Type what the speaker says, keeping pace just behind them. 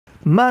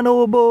Man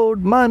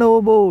overboard, man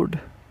overboard.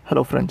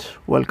 Hello friends,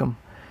 welcome.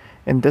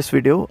 In this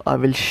video, I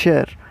will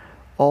share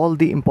all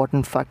the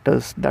important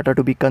factors that are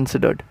to be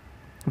considered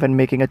when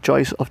making a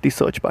choice of the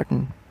search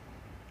pattern.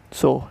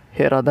 So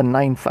here are the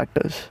 9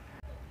 factors.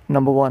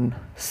 Number 1,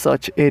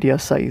 search area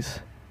size.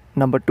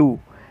 Number 2,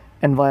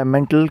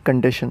 environmental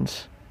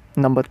conditions.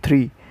 Number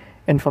 3,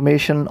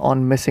 information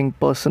on missing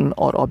person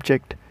or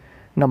object.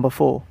 Number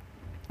 4,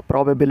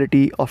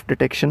 probability of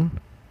detection.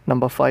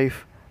 Number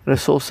 5,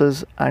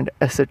 resources and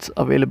assets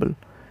available.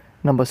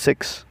 Number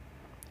 6,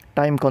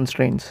 time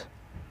constraints.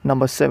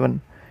 Number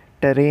 7,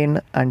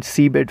 terrain and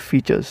seabed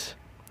features.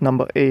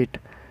 Number 8,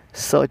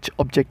 search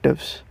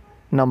objectives.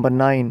 Number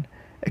 9,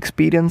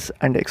 experience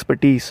and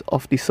expertise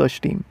of the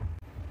search team.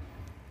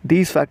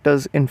 These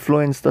factors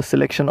influence the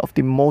selection of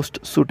the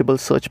most suitable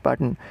search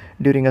pattern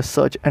during a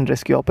search and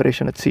rescue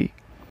operation at sea.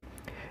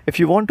 If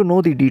you want to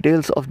know the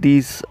details of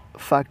these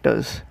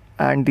factors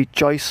and the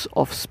choice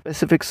of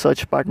specific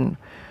search pattern,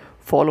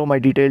 follow my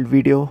detailed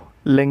video.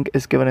 Link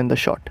is given in the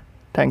shot.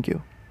 Thank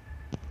you.